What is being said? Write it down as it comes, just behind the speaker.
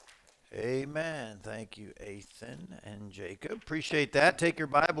Amen. Thank you, Ethan and Jacob. Appreciate that. Take your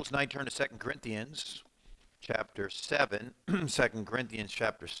Bibles and I turn to Second Corinthians chapter 7. 2 Corinthians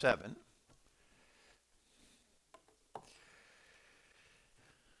chapter 7.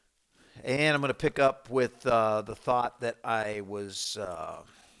 And I'm going to pick up with the thought that I was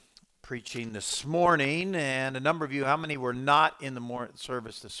preaching this morning. And a number of you, how many were not in the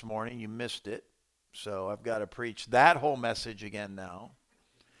service this morning? You missed it. So I've got to preach that whole message again now.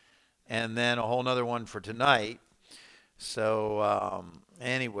 And then a whole nother one for tonight. So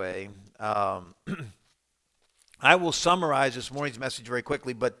anyway, I will summarize this morning's message very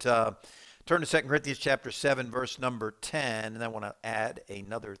quickly, but turn to 2 Corinthians chapter 7, verse number 10, and I want to add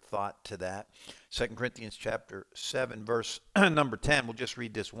another thought to that. 2 Corinthians chapter 7, verse number 10. We'll just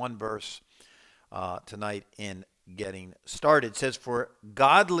read this one verse tonight in getting started. It says, "For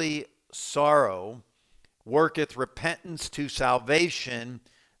godly sorrow worketh repentance to salvation,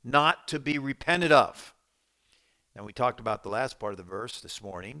 not to be repented of." And we talked about the last part of the verse this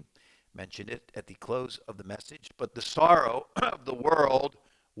morning, mentioned it at the close of the message. "But the sorrow of the world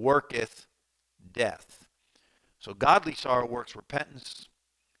worketh death." So godly sorrow works repentance,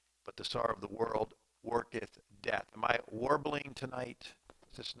 but the sorrow of the world worketh death. Am I warbling tonight?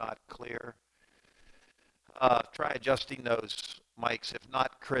 Is this not clear? Try adjusting those mics. If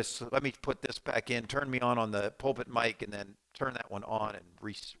not, Chris, let me put this back in. Turn me on the pulpit mic and then turn that one on and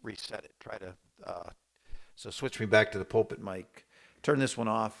reset it. Try to, so switch me back to the pulpit mic. Turn this one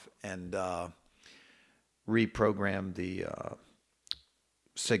off and reprogram the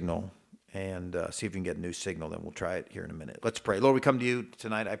signal and see if we can get a new signal. Then we'll try it here in a minute. Let's pray. Lord, we come to you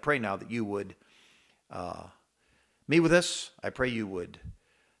tonight. I pray now that you would meet with us. I pray you would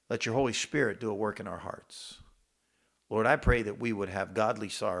let your Holy Spirit do a work in our hearts. Lord, I pray that we would have godly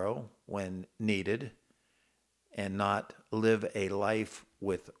sorrow when needed and not live a life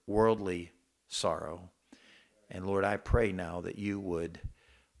with worldly sorrow. And Lord, I pray now that you would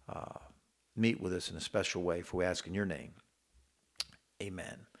meet with us in a special way, for we ask in your name.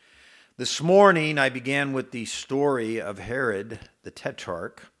 Amen. This morning, I began with the story of Herod the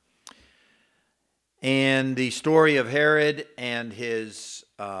Tetrarch, and the story of Herod and his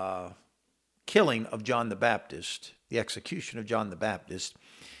killing of John the Baptist, the execution of John the Baptist.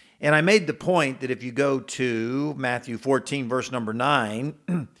 And I made the point that if you go to Matthew 14, verse number 9,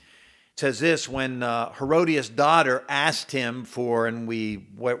 it says this: when Herodias' daughter asked him for, and we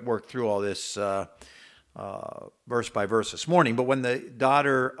worked through all this verse by verse this morning, but when the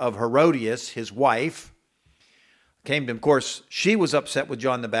daughter of Herodias, his wife, came to him, of course, she was upset with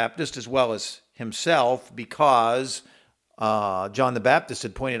John the Baptist as well as himself, because John the Baptist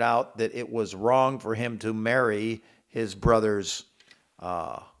had pointed out that it was wrong for him to marry his brother's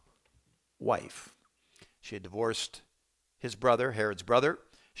wife. She had divorced his brother, Herod's brother.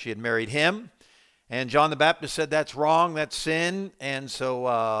 She had married him, and John the Baptist said that's wrong, that's sin, and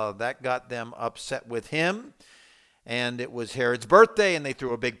so that got them upset with him. And it was Herod's birthday, and they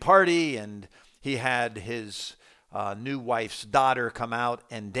threw a big party, and he had his new wife's daughter come out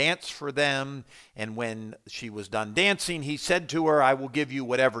and dance for them. And when she was done dancing, he said to her, "I will give you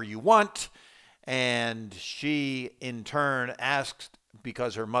whatever you want." And she in turn asked,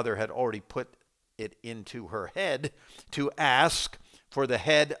 because her mother had already put it into her head to ask for the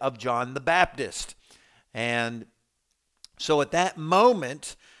head of John the Baptist. And so at that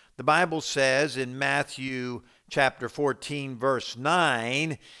moment, the Bible says in Matthew chapter 14, verse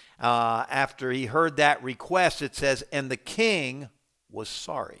 9, after he heard that request, it says, "And the king was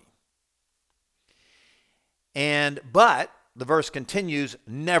sorry." But the verse continues,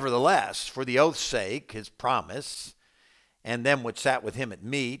 "Nevertheless, for the oath's sake," his promise, "and them which sat with him at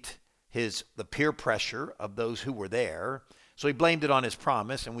meat," the peer pressure of those who were there. So he blamed it on his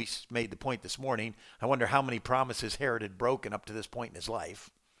promise, and we made the point this morning. I wonder how many promises Herod had broken up to this point in his life.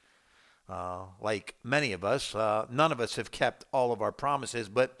 Like many of us, none of us have kept all of our promises,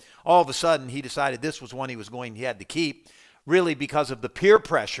 but all of a sudden he decided this was one he had to keep, really because of the peer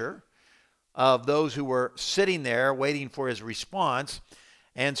pressure of those who were sitting there waiting for his response.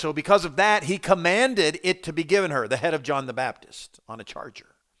 And so because of that, he commanded it to be given her, the head of John the Baptist, on a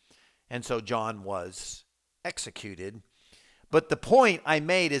charger. And so John was executed. But the point I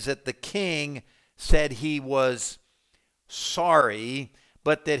made is that the king said he was sorry,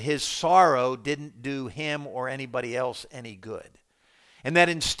 but that his sorrow didn't do him or anybody else any good. And that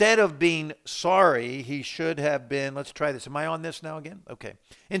instead of being sorry, he should have been, let's try this. Am I on this now again? Okay.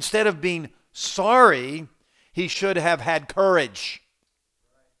 Instead of being sorry, he should have had courage.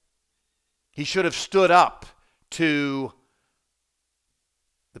 He should have stood up to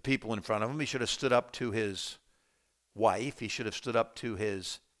the people in front of him. He should have stood up to his wife. He should have stood up to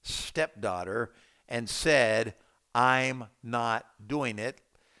his stepdaughter and said, I'm not doing it.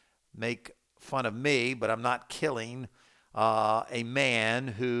 Make fun of me, but I'm not killing a man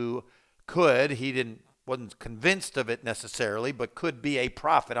who could. Wasn't convinced of it necessarily, but could be a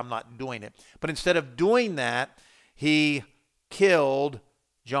prophet. I'm not doing it. But instead of doing that, he killed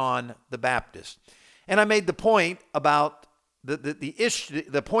John the Baptist. And I made the point about the issue.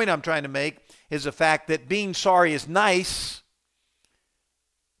 The point I'm trying to make is the fact that being sorry is nice,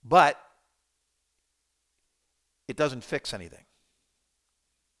 but it doesn't fix anything,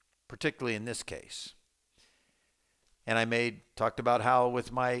 particularly in this case. And I talked about how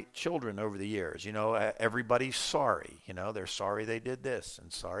with my children over the years, everybody's sorry. They're sorry they did this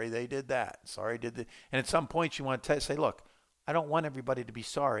and sorry they did that. Sorry did that. And at some point you want to say, look, I don't want everybody to be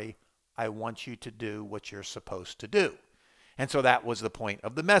sorry. I want you to do what you're supposed to do. And so that was the point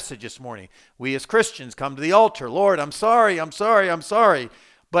of the message this morning. We as Christians come to the altar. Lord, I'm sorry, I'm sorry, I'm sorry.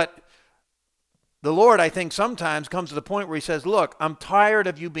 But the Lord, I think, sometimes comes to the point where he says, look, I'm tired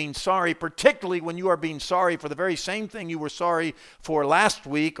of you being sorry, particularly when you are being sorry for the very same thing you were sorry for last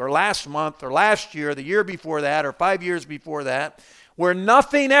week or last month or last year, the year before that, or 5 years before that, where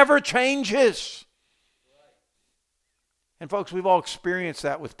nothing ever changes. And folks, we've all experienced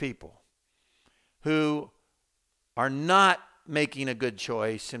that with people who are not making a good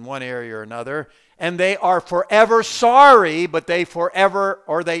choice in one area or another, and they are forever sorry, but they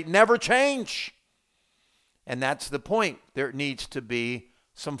never change. And that's the point. There needs to be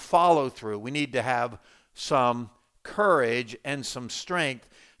some follow through. We need to have some courage and some strength.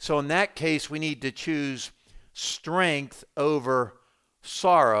 So in that case, we need to choose strength over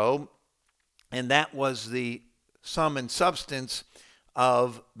sorrow. And that was the sum and substance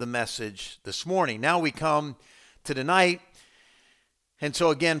of the message this morning. Now we come to tonight. And so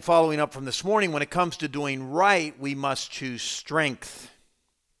again, following up from this morning, when it comes to doing right, we must choose strength.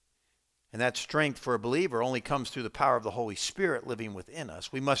 And that strength for a believer only comes through the power of the Holy Spirit living within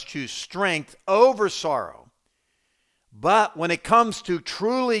us. We must choose strength over sorrow. But when it comes to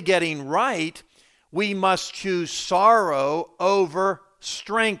truly getting right, we must choose sorrow over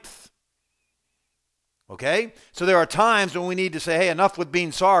strength. Okay? So there are times when we need to say, hey, enough with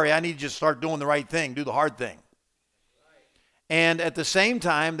being sorry. I need to just start doing the right thing, do the hard thing. And at the same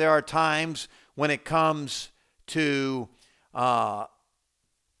time, there are times when it comes to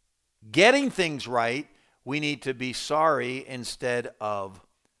getting things right, we need to be sorry instead of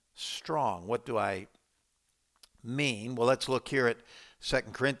strong. What do I mean? Well, let's look here at 2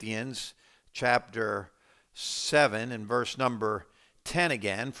 Corinthians chapter 7 and verse number 10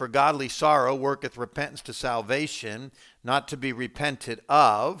 again. For godly sorrow worketh repentance to salvation, not to be repented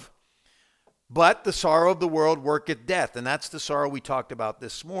of. But the sorrow of the world worketh death. And that's the sorrow we talked about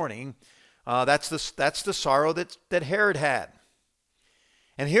this morning. That's the sorrow that Herod had.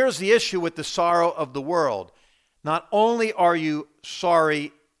 And here's the issue with the sorrow of the world. Not only are you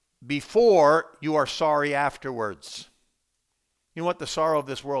sorry before, you are sorry afterwards. You know what? The sorrow of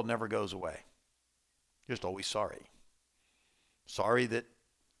this world never goes away. You're just always sorry. Sorry that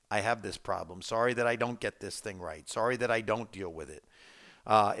I have this problem. Sorry that I don't get this thing right. Sorry that I don't deal with it.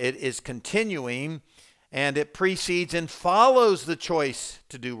 It is continuing, and it precedes and follows the choice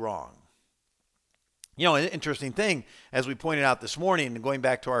to do wrong. An interesting thing, as we pointed out this morning, and going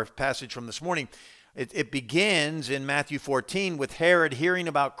back to our passage from this morning, it begins in Matthew 14 with Herod hearing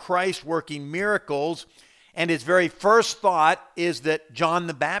about Christ working miracles, and his very first thought is that John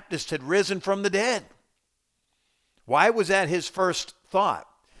the Baptist had risen from the dead. Why was that his first thought?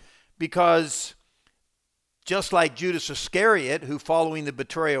 Because just like Judas Iscariot, who following the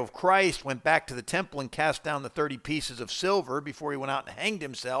betrayal of Christ went back to the temple and cast down the 30 pieces of silver before he went out and hanged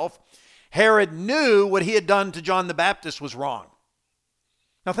himself, Herod knew what he had done to John the Baptist was wrong.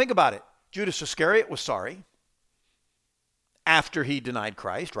 Now think about it. Judas Iscariot was sorry after he denied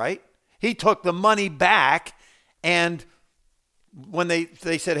Christ, right? He took the money back, and when they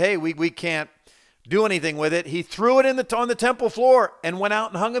said, hey, we can't do anything with it, he threw it on the temple floor and went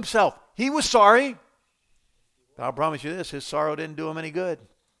out and hung himself. He was sorry. But I'll promise you this, his sorrow didn't do him any good.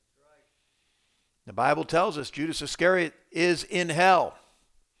 The Bible tells us Judas Iscariot is in hell.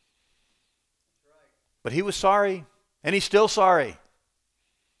 But he was sorry, and he's still sorry.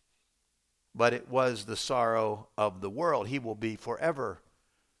 But it was the sorrow of the world. He will be forever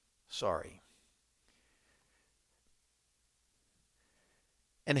sorry.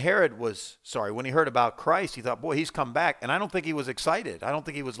 And Herod was sorry. When he heard about Christ, he thought, boy, he's come back. And I don't think he was excited. I don't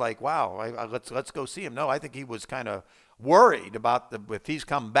think he was like, wow, let's go see him. No, I think he was kind of worried about if he's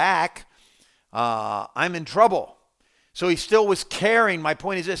come back, I'm in trouble. So he still was carrying, my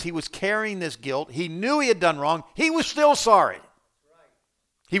point is this, he was carrying this guilt. He knew he had done wrong. He was still sorry.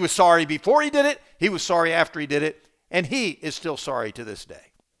 He was sorry before he did it. He was sorry after he did it. And he is still sorry to this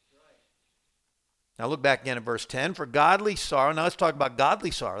day. Now look back again at verse 10. For godly sorrow. Now let's talk about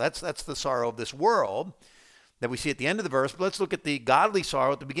godly sorrow. That's the sorrow of this world that we see at the end of the verse. But let's look at the godly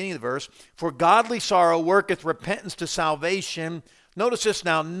sorrow at the beginning of the verse. For godly sorrow worketh repentance to salvation. Notice this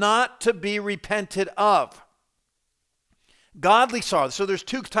now, not to be repented of. Godly sorrow. So there's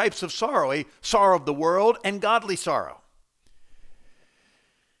two types of sorrow, a sorrow of the world and godly sorrow.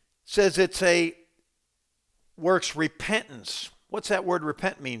 It says it's a works repentance. What's that word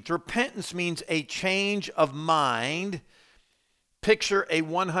repent mean? Repentance means a change of mind. Picture a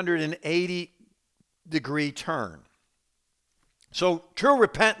 180-degree turn. So true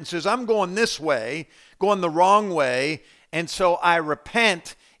repentance is I'm going this way, going the wrong way, and so I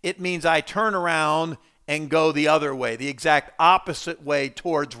repent. It means I turn around and go the other way, the exact opposite way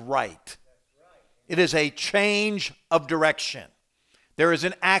towards right. It is a change of direction. There is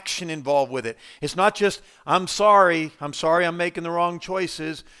an action involved with it. It's not just, I'm sorry I'm making the wrong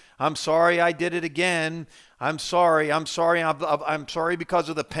choices. I'm sorry I did it again. I'm sorry because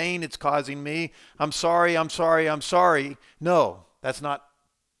of the pain it's causing me. I'm sorry. No, that's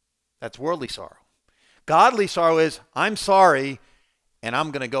worldly sorrow. Godly sorrow is, I'm sorry, and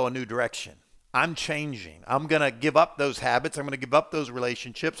I'm going to go a new direction. I'm changing. I'm going to give up those habits. I'm going to give up those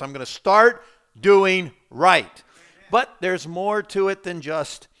relationships. I'm going to start doing right. But there's more to it than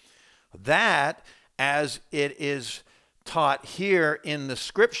just that, as it is taught here in the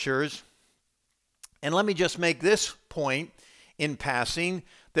scriptures. And let me just make this point in passing,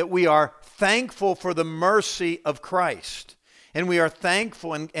 that we are thankful for the mercy of Christ. And we are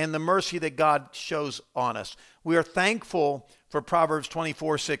thankful and the mercy that God shows on us. We are thankful for Proverbs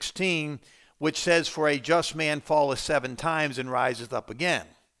 24:16, which says, for a just man falleth 7 times and riseth up again.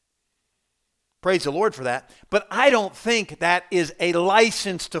 Praise the Lord for that. But I don't think that is a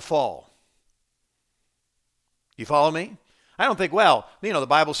license to fall. You follow me? I don't think, the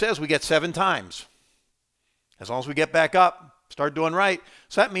Bible says we get 7 times. As long as we get back up, start doing right.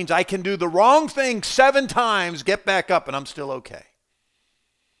 So that means I can do the wrong thing 7 times, get back up, and I'm still okay.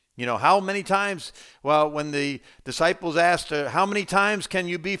 You know, how many times? Well, when the disciples asked, how many times can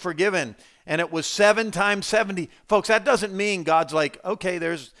you be forgiven? And it was 7 times 70. Folks, that doesn't mean God's like, okay,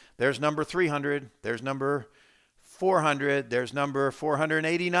 there's number 300, there's number 400, there's number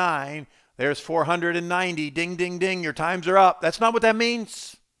 489, there's 490, ding, ding, ding, your times are up. That's not what that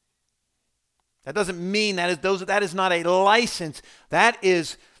means. That doesn't mean that is not a license.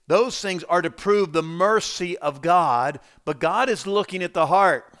 Those things are to prove the mercy of God, but God is looking at the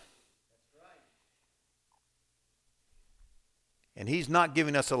heart. And he's not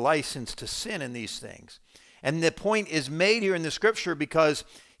giving us a license to sin in these things. And the point is made here in the scripture because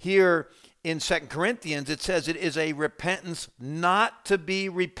here in 2 Corinthians it says it is a repentance not to be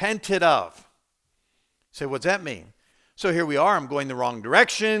repented of. So what's that mean? So here we are, I'm going the wrong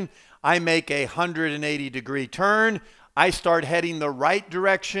direction. I make a 180-degree turn. I start heading the right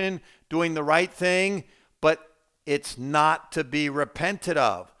direction, doing the right thing, but it's not to be repented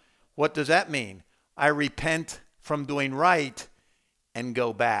of. What does that mean? I repent from doing right and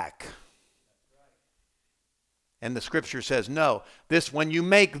go back. And the scripture says, no, when you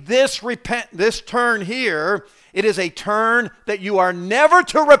make this turn here, it is a turn that you are never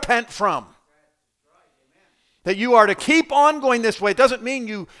to repent from. That you are to keep on going this way. It doesn't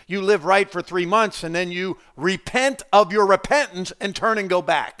mean you live right for 3 months and then you repent of your repentance and turn and go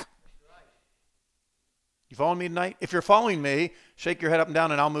back. You following me tonight? If you're following me, shake your head up and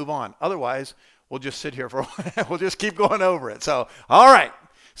down and I'll move on. Otherwise, we'll just sit here for a while. We'll just keep going over it. So, all right.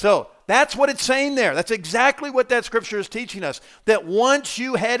 So that's what it's saying there. That's exactly what that scripture is teaching us. That once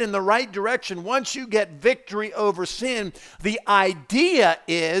you head in the right direction, once you get victory over sin, the idea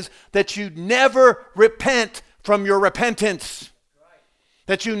is that you never repent from your repentance.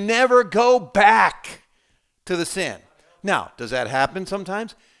 That you never go back to the sin. Now, does that happen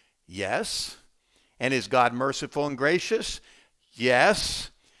sometimes? Yes. And is God merciful and gracious?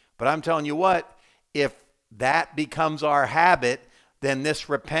 Yes. But I'm telling you what, if that becomes our habit, then this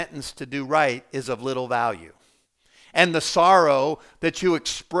repentance to do right is of little value. And the sorrow that you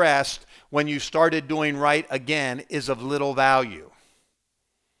expressed when you started doing right again is of little value.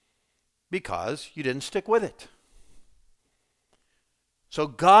 Because you didn't stick with it. So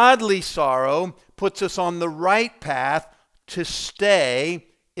godly sorrow puts us on the right path to stay,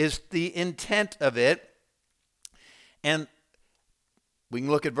 is the intent of it. And we can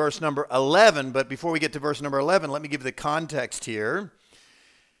look at verse number 11, but before we get to verse number 11, let me give you the context here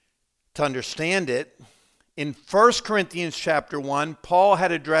to understand it. In 1 Corinthians chapter 1, Paul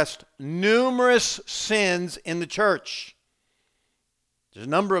had addressed numerous sins in the church. There's a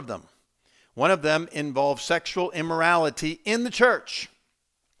number of them. One of them involves sexual immorality in the church.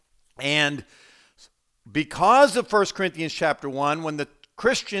 And because of 1 Corinthians chapter 1, when the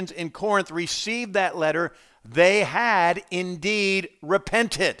Christians in Corinth received that letter, they had indeed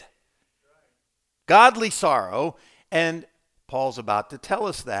repented. Godly sorrow. And Paul's about to tell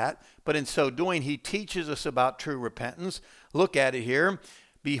us that. But in so doing, he teaches us about true repentance. Look at it here.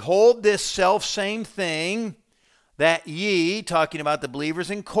 Behold this self-same thing that ye, talking about the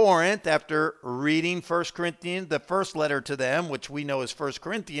believers in Corinth, after reading 1 Corinthians, the first letter to them, which we know as 1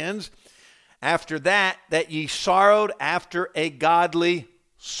 Corinthians, after that ye sorrowed after a godly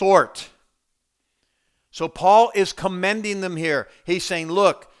sort. So Paul is commending them here. He's saying,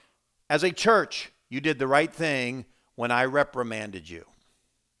 look, as a church, you did the right thing when I reprimanded you.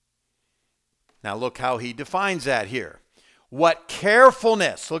 Now look how he defines that here. What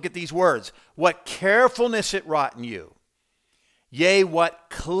carefulness, look at these words, what carefulness it wrought in you. Yea, what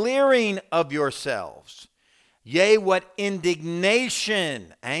clearing of yourselves. Yea, what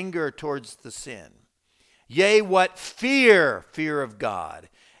indignation, anger towards the sin. Yea, what fear, fear of God.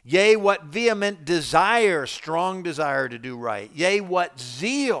 Yea, what vehement desire, strong desire to do right. Yea, what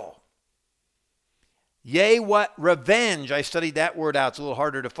zeal. Yea, what revenge. I studied that word out. It's a little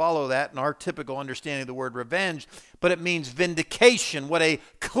harder to follow that in our typical understanding of the word revenge, but it means vindication. What a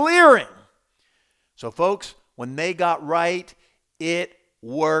clearing. So folks, when they got right, it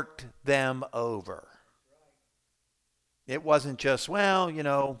worked them over. It wasn't just,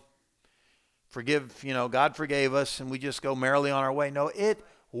 well, forgive, God forgave us and we just go merrily on our way. No, it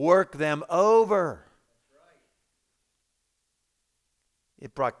worked them over.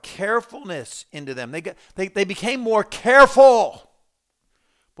 It brought carefulness into them. They became more careful.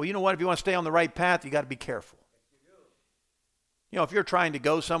 Well, you know what? If you want to stay on the right path, you got to be careful. If you're trying to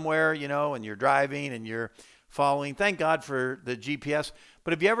go somewhere, and you're driving and you're following, thank God for the GPS.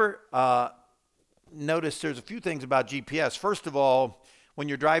 But have you ever noticed there's a few things about GPS? First of all, when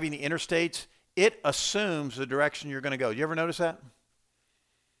you're driving the interstates, it assumes the direction you're going to go. You ever notice that?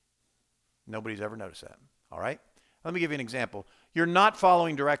 Nobody's ever noticed that. All right? Let me give you an example. You're not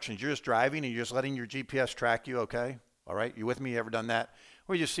following directions. You're just driving and you're just letting your GPS track you, okay? All right? You with me? You ever done that?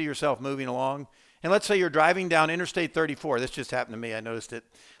 Where you just see yourself moving along? And let's say you're driving down Interstate 34. This just happened to me. I noticed it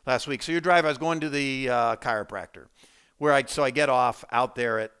last week. So I was going to the chiropractor. So I get off out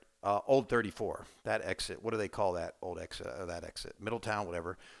there at Old 34, that exit. What do they call that old exit? That exit. Middletown,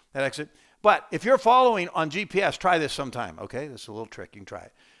 whatever. That exit. But if you're following on GPS, try this sometime, okay? This is a little trick. You can try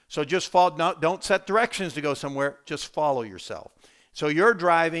it. So just don't set directions to go somewhere. Just follow yourself. So you're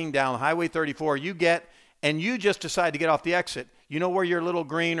driving down Highway 34. You just decide to get off the exit. You know where your little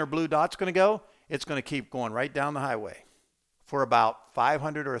green or blue dot's going to go? It's going to keep going right down the highway for about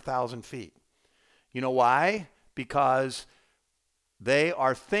 500 or 1,000 feet. You know why? Because they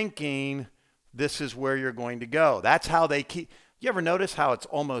are thinking this is where you're going to go. That's how they keep. You ever notice how it's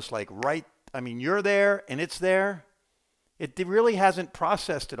almost like you're there and it's there? It really hasn't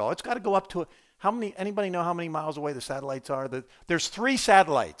processed it all. It's got to go up to anybody know how many miles away the satellites are? There's 3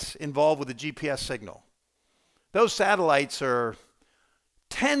 satellites involved with the GPS signal. Those satellites are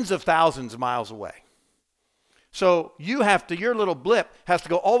tens of thousands of miles away. So your little blip has to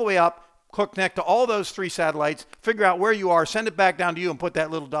go all the way up, connect to all those 3 satellites, figure out where you are, send it back down to you, and put that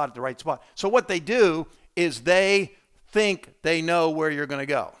little dot at the right spot. So what they do is they think they know where you're going to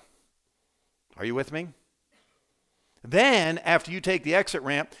go. Are you with me? Then, after you take the exit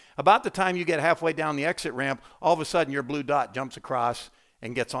ramp, about the time you get halfway down the exit ramp, all of a sudden your blue dot jumps across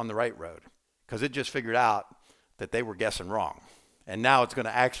and gets on the right road because it just figured out that they were guessing wrong. And now it's going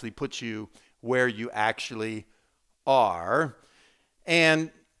to actually put you where you actually are.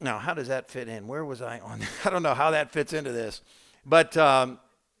 And now, how does that fit in? Where was I on? I don't know how that fits into this. But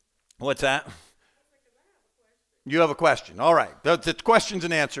what's that? You have a question. All right. It's questions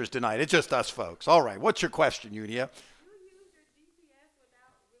and answers tonight. It's just us folks. All right. What's your question, Unia?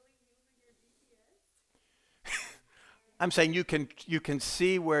 I'm saying you can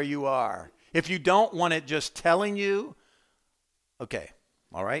see where you are. If you don't want it just telling you, okay,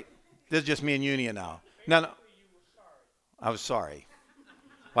 all right? This is just me and Unia now. No. I was sorry.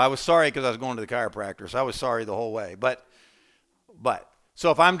 Well, I was sorry because I was going to the chiropractor, so I was sorry the whole way. But so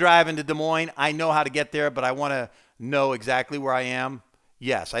if I'm driving to Des Moines, I know how to get there, but I want to know exactly where I am.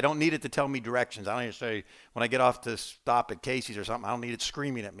 Yes, I don't need it to tell me directions. I don't need to say when I get off to stop at Casey's or something, I don't need it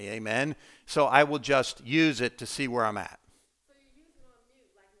screaming at me, amen? So I will just use it to see where I'm at. So you use it on mute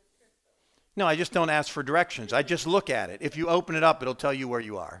like Miss Crystal? No, I just don't ask for directions. I just look at it. If you open it up, it'll tell you where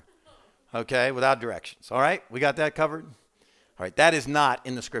you are, okay, without directions. All right, we got that covered? All right, that is not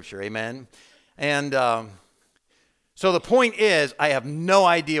in the scripture, amen? And So the point is, I have no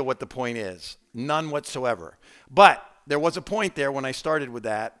idea what the point is. None whatsoever. But there was a point there when I started with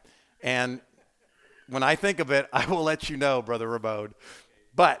that. And when I think of it, I will let you know, Brother Ramon.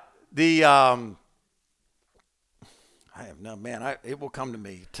 But I have no, man, it will come to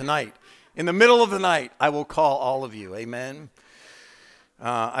me tonight. In the middle of the night, I will call all of you. Amen.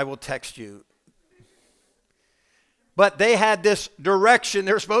 I will text you. But they had this direction.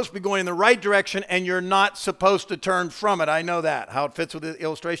 They're supposed to be going in the right direction, and you're not supposed to turn from it. I know that. How it fits with the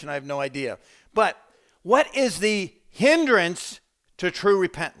illustration, I have no idea. But what is the hindrance to true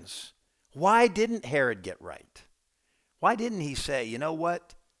repentance? Why didn't Herod get right? Why didn't he say, you know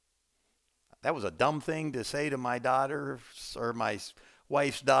what? That was a dumb thing to say to my daughter or my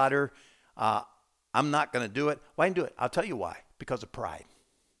wife's daughter. I'm not going to do it. Why didn't do it? I'll tell you why. Because of pride.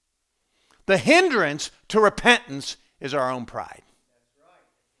 The hindrance to repentance is our own pride.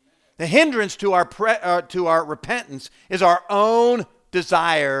 The hindrance to our repentance is our own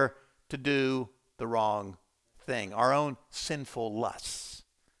desire to do the wrong thing, our own sinful lusts.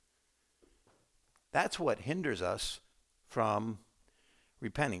 That's what hinders us from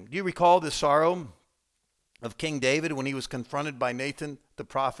repenting. Do you recall the sorrow of King David when he was confronted by Nathan the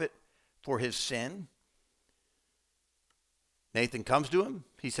prophet for his sin? Nathan comes to him.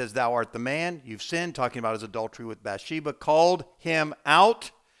 He says, thou art the man. You've sinned, talking about his adultery with Bathsheba, called him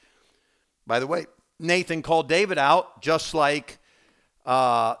out. By the way, Nathan called David out just like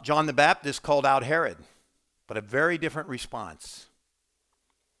John the Baptist called out Herod, but a very different response.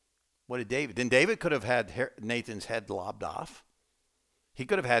 What did David? Then David could have had Nathan's head lobbed off. He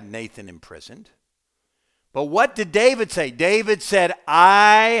could have had Nathan imprisoned. But what did David say? David said,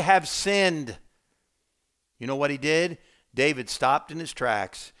 I have sinned. You know what he did? David stopped in his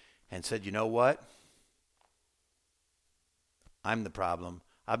tracks and said, you know what? I'm the problem.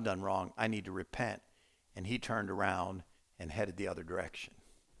 I've done wrong. I need to repent. And he turned around and headed the other direction.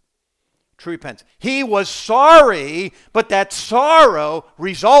 True repentance. He was sorry, but that sorrow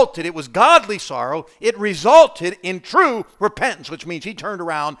resulted, it was godly sorrow, it resulted in true repentance, which means he turned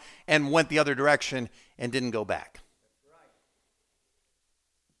around and went the other direction and didn't go back.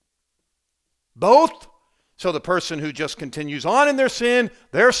 Both. So the person who just continues on in their sin,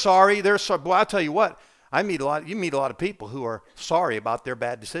 they're sorry. Boy, I'll tell you what, you meet a lot of people who are sorry about their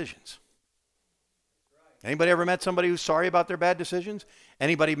bad decisions. Anybody ever met somebody who's sorry about their bad decisions?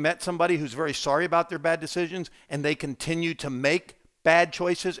 Anybody met somebody who's very sorry about their bad decisions and they continue to make bad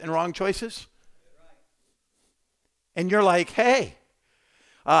choices and wrong choices? And you're like, hey,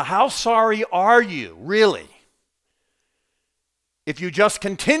 how sorry are you, really? If you just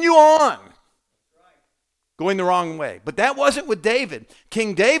continue on going the wrong way. But that wasn't with David.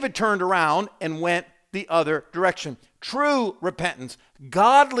 King David turned around and went the other direction. True repentance,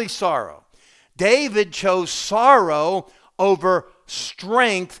 godly sorrow. David chose sorrow over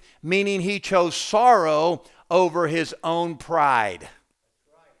strength, meaning he chose sorrow over his own pride.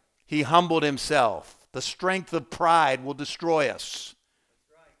 He humbled himself. The strength of pride will destroy us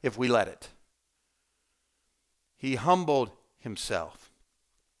if we let it. He humbled himself.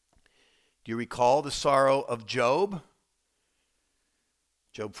 Do you recall the sorrow of Job?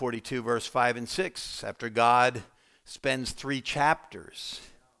 Job 42, verse 5 and 6, after God spends 3 chapters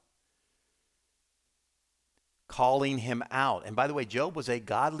calling him out. And by the way, Job was a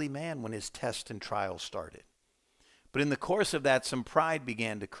godly man when his test and trial started. But in the course of that, some pride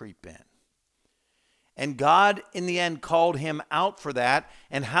began to creep in. And God, in the end, called him out for that.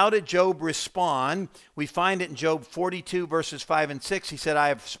 And how did Job respond? We find it in Job 42, verses 5 and 6. He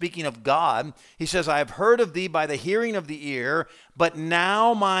said, speaking of God, he says, I have heard of thee by the hearing of the ear, but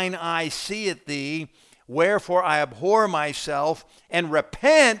now mine eye seeth thee, wherefore I abhor myself and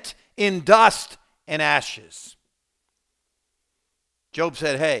repent in dust and ashes. Job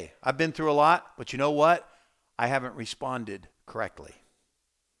said, hey, I've been through a lot, but you know what? I haven't responded correctly.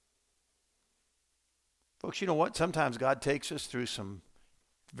 Folks, you know what? Sometimes God takes us through some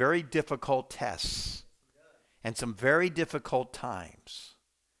very difficult tests and some very difficult times.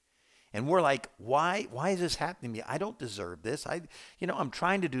 And we're like, why is this happening to me? I don't deserve this. I'm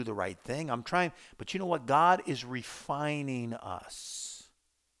trying to do the right thing. But you know what? God is refining us.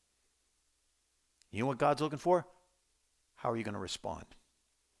 You know what God's looking for? How are you going to respond?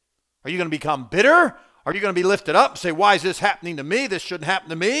 Are you going to become bitter? Are you going to be lifted up and say, why is this happening to me? This shouldn't happen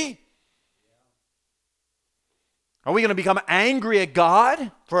to me. Are we going to become angry at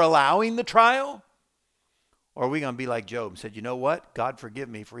God for allowing the trial? Or are we going to be like Job and said, you know what? God, forgive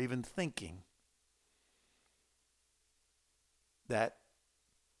me for even thinking that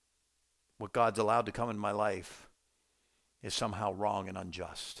what God's allowed to come in my life is somehow wrong and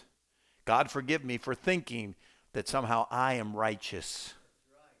unjust. God, forgive me for thinking that somehow I am righteous.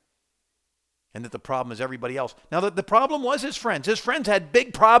 And that the problem is everybody else. Now, the problem was his friends. His friends had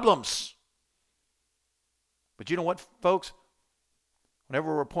big problems. But you know what, folks?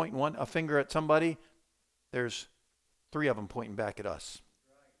 Whenever we're pointing a finger at somebody, there's 3 of them pointing back at us.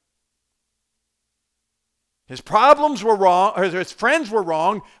 His problems were wrong, or his friends were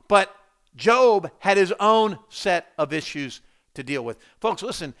wrong, but Job had his own set of issues to deal with. Folks,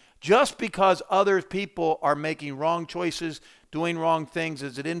 listen, just because other people are making wrong choices, doing wrong things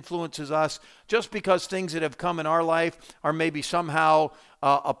as it influences us, just because things that have come in our life are maybe somehow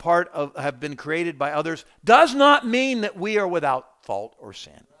a part of, have been created by others, does not mean that we are without fault or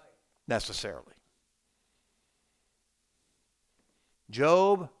sin, necessarily.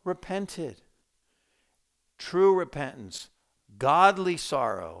 Job repented. True repentance, godly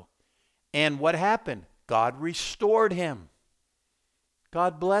sorrow. And what happened? God restored him.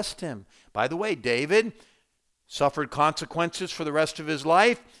 God blessed him. By the way, David suffered consequences for the rest of his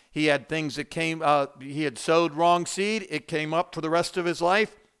life. He had things that came, he had sowed wrong seed. It came up for the rest of his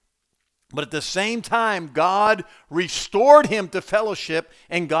life. But at the same time, God restored him to fellowship,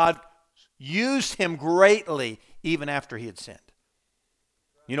 and God used him greatly even after he had sinned.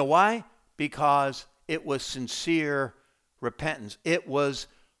 You know why? Because it was sincere repentance. It was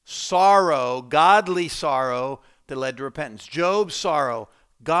sorrow, godly sorrow, that led to repentance. Job's sorrow,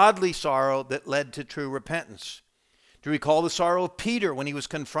 godly sorrow that led to true repentance. Do you recall the sorrow of Peter when he was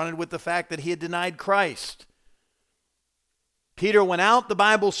confronted with the fact that he had denied Christ? Peter went out, the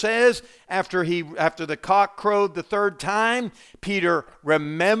Bible says, after the cock crowed the 3rd time, Peter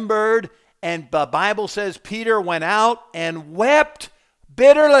remembered, and the Bible says Peter went out and wept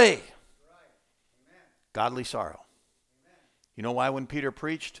bitterly. Godly sorrow. You know why when Peter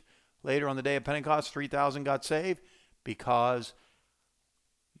preached later on the day of Pentecost, 3,000 got saved? Because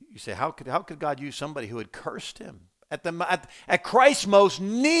you say, how could God use somebody who had cursed him at Christ's most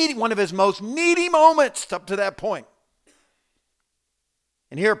needy, one of his most needy moments up to that point?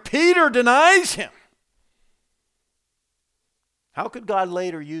 And here Peter denies him. How could God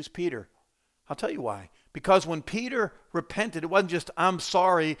later use Peter? I'll tell you why. Because when Peter repented, it wasn't just, I'm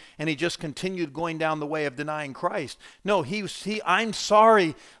sorry, and he just continued going down the way of denying Christ. No, I'm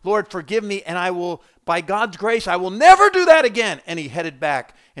sorry, Lord, forgive me, and I will, by God's grace, I will never do that again. And he headed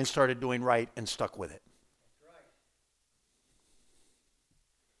back and started doing right and stuck with it.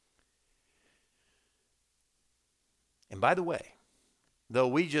 And by the way, though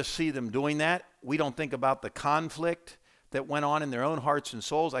we just see them doing that, we don't think about the conflict that went on in their own hearts and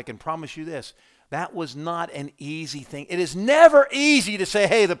souls. I can promise you this. That was not an easy thing. It is never easy to say,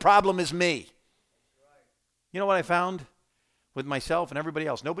 hey, the problem is me. You know what I found with myself and everybody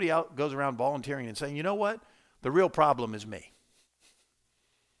else? Nobody else goes around volunteering and saying, you know what? The real problem is me.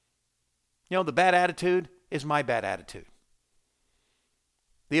 You know, the bad attitude is my bad attitude.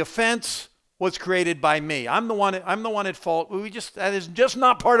 The offense was created by me. I'm the one at fault. That is just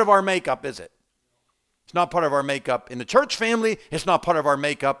not part of our makeup, is it? It's not part of our makeup in the church family. It's not part of our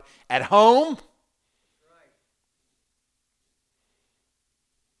makeup at home.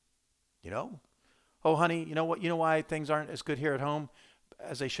 You know, oh, honey, you know what? You know why things aren't as good here at home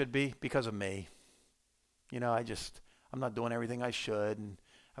as they should be? Because of me. You know, I'm not doing everything I should, and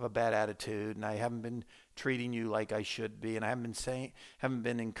I have a bad attitude, and I haven't been treating you like I should be, and I haven't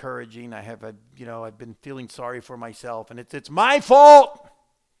been encouraging. I've been feeling sorry for myself, and it's my fault.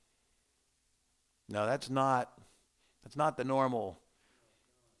 No, that's not the normal.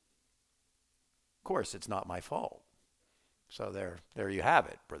 Of course, it's not my fault. So there you have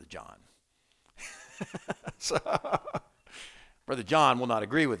it, Brother John. So, Brother John will not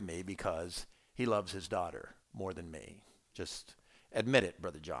agree with me because he loves his daughter more than me. Just admit it,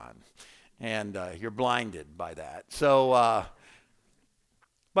 Brother John. And you're blinded by that. So,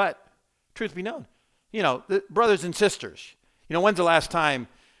 but truth be known, the brothers and sisters, when's the last time,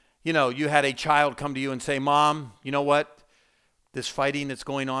 you had a child come to you and say, Mom, you know what? This fighting that's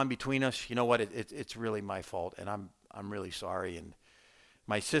going on between us, you know what? It's really my fault, and I'm really sorry. And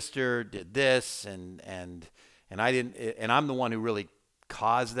my sister did this, and I didn't, and I'm the one who really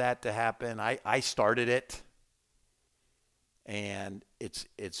caused that to happen. I started it, and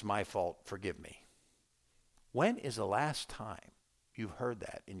it's my fault. Forgive me. When is the last time you've heard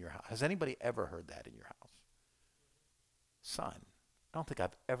that in your house? Has anybody ever heard that in your house? Son, I don't think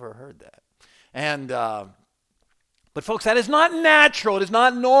I've ever heard that. And but folks, that is not natural. It is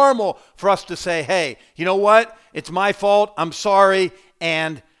not normal for us to say, hey, you know what? It's my fault. I'm sorry.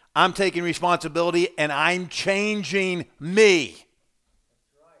 And I'm taking responsibility, and I'm changing me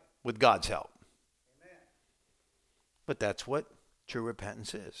with God's help. Amen. But that's what true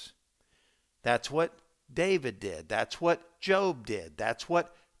repentance is. That's what David did. That's what Job did. That's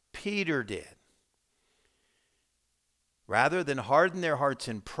what Peter did. Rather than harden their hearts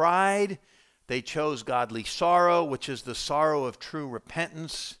in pride, they chose godly sorrow, which is the sorrow of true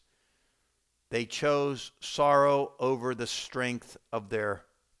repentance. They chose sorrow over the strength of their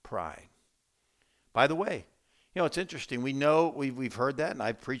pride. By the way, it's interesting. We know, we've heard that, and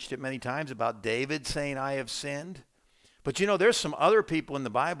I've preached it many times about David saying, I have sinned. But there's some other people in the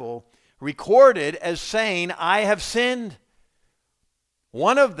Bible recorded as saying, I have sinned.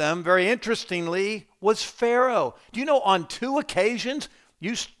 One of them, very interestingly, was Pharaoh. Do you know on 2 occasions,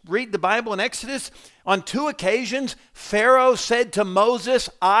 you read the Bible in Exodus, on 2 occasions, Pharaoh said to Moses,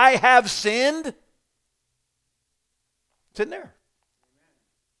 I have sinned? It's in there.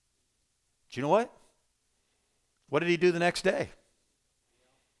 Do you know what? What did he do the next day?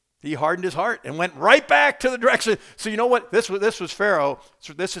 He hardened his heart and went right back to the direction. So you know what? This was Pharaoh.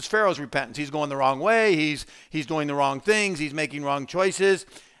 So this is Pharaoh's repentance. He's going the wrong way. He's doing the wrong things. He's making wrong choices.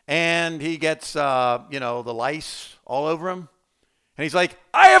 And he gets, the lice all over him. And he's like,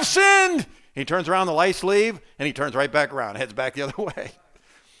 I have sinned. He turns around, the lice leave, and he turns right back around, heads back the other way.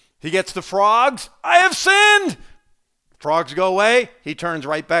 He gets the frogs. I have sinned. Frogs go away. He turns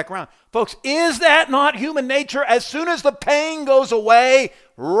right back around. Folks, is that not human nature? As soon as the pain goes away,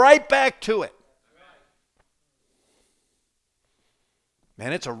 right back to it.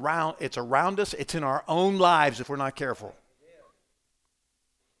 Man, it's around us. It's in our own lives if we're not careful.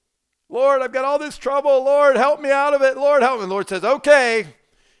 Lord, I've got all this trouble. Lord, help me out of it. Lord, help me. The Lord says, okay.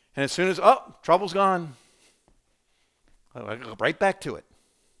 And as soon as, trouble's gone. I go right back to it.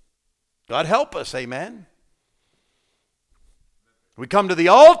 God help us, amen. We come to the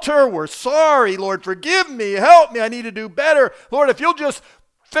altar, we're sorry, Lord, forgive me, help me, I need to do better. Lord, if you'll just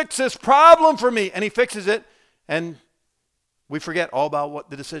fix this problem for me. And he fixes it, and we forget all about what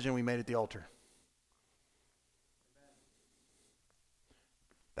the decision we made at the altar.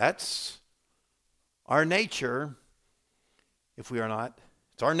 That's our nature if we are not.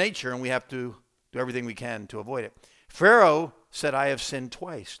 It's our nature, and we have to do everything we can to avoid it. Pharaoh said, I have sinned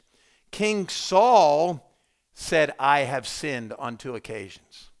twice. King Saul said, I have sinned on 2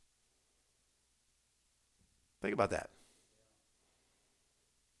 occasions. Think about that.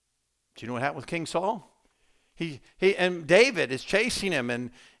 Do you know what happened with King Saul? He and David is chasing him,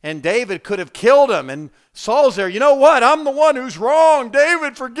 and David could have killed him, and Saul's there. You know what? I'm the one who's wrong.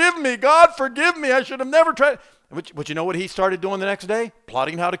 David, forgive me. God, forgive me. I should have never tried. But you know what he started doing the next day?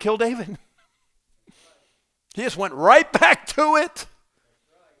 Plotting how to kill David. He just went right back to it.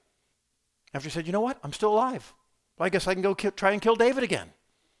 After he said, you know what? I'm still alive. Well, I guess I can go try and kill David again.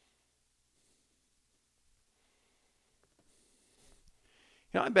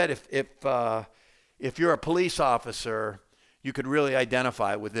 I bet if you're a police officer, you could really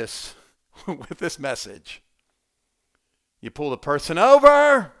identify with this with this message. You pull the person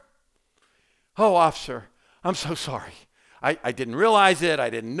over. Oh, officer, I'm so sorry. I didn't realize it. I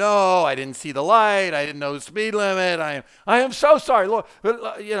didn't know. I didn't see the light. I didn't know the speed limit. I am so sorry. Lord,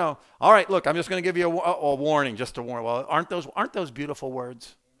 all right, look, I'm just going to give you a warning, just a warning. Well, aren't those beautiful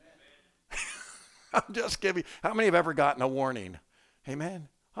words? I'm just giving. How many have ever gotten a warning? Amen.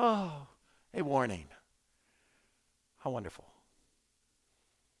 Oh, a warning. How wonderful.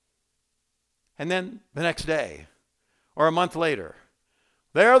 And then the next day or a month later,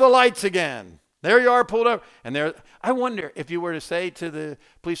 there are the lights again. There you are pulled up. And I wonder if you were to say to the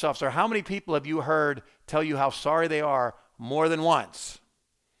police officer, how many people have you heard tell you how sorry they are more than once?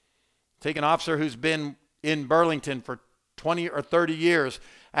 Take an officer who's been in Burlington for 20 or 30 years.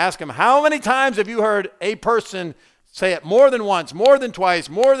 Ask him, how many times have you heard a person say it more than once, more than twice,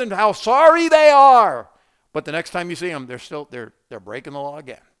 more than how sorry they are? But the next time you see them, they're breaking the law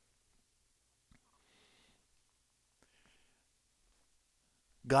again.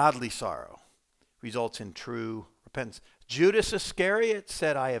 Godly sorrow results in true repentance. Judas Iscariot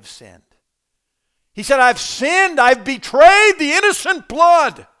said, I have sinned. He said, I've sinned. I've betrayed the innocent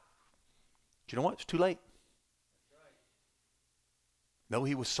blood. Do you know what? It's too late. Though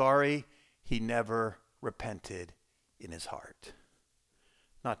he was sorry, he never repented in his heart.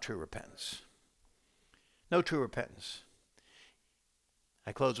 Not true repentance. No true repentance.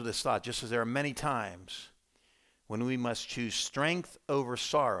 I close with this thought. Just as there are many times when we must choose strength over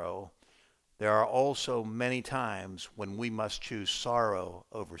sorrow, there are also many times when we must choose sorrow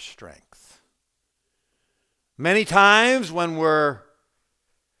over strength. Many times when we're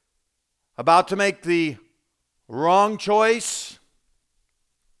about to make the wrong choice,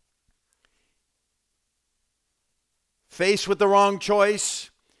 faced with the wrong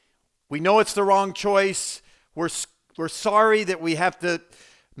choice, we know it's the wrong choice, we're sorry that we have to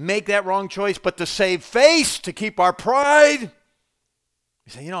make that wrong choice, but to save face, to keep our pride.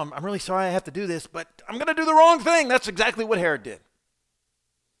 You say, I'm really sorry I have to do this, but I'm going to do the wrong thing. That's exactly what Herod did.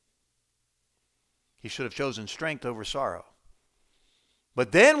 He should have chosen strength over sorrow.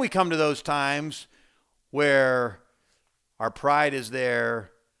 But then we come to those times where our pride is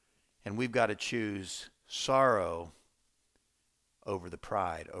there and we've got to choose sorrow over the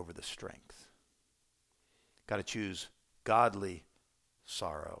pride, over the strength. Got to choose godly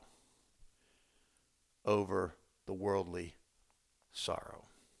sorrow over the worldly sorrow.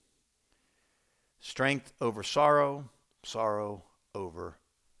 Strength over sorrow, sorrow over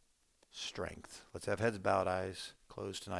strength. Let's have heads bowed, eyes closed tonight.